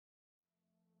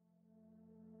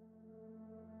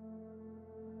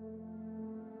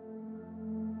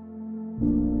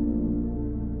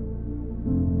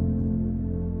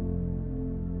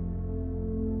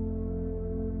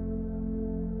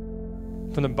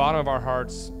from the bottom of our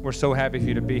hearts, we're so happy for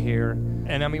you to be here.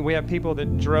 And I mean, we have people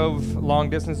that drove long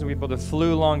distances, people that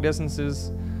flew long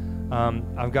distances.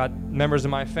 I've got members of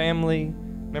my family,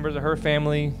 members of her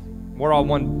family. We're all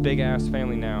one big ass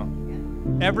family now.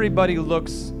 Everybody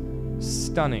looks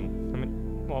stunning. I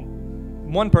mean, well,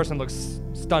 one person looks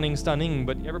stunning,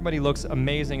 but everybody looks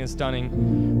amazing and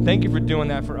stunning. Thank you for doing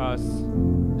that for us.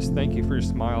 Just thank you for your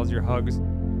smiles, your hugs.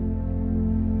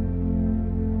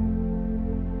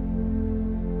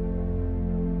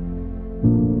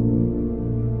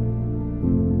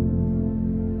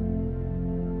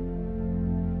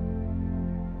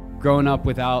 Growing up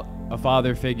without a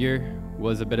father figure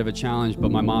was a bit of a challenge,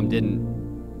 but my mom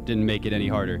didn't make it any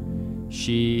harder.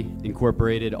 She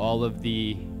incorporated all of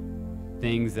the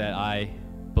things that I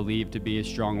believe to be a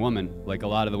strong woman, like a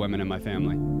lot of the women in my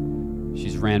family.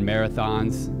 She's ran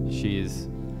marathons, she's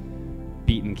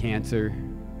beaten cancer,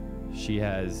 she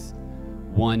has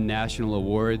won national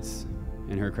awards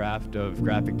in her craft of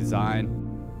graphic design.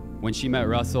 When she met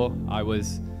Russell, I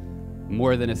was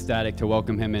more than ecstatic to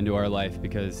welcome him into our life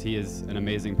because he is an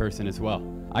amazing person as well.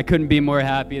 I couldn't be more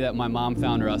happy that my mom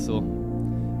found Russell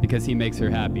because he makes her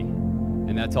happy,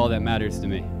 and that's all that matters to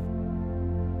me.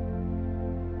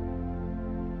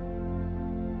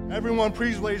 Everyone,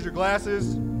 please raise your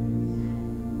glasses.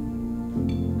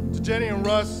 To Jenny and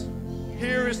Russ,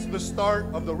 here is the start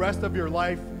of the rest of your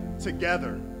life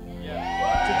together.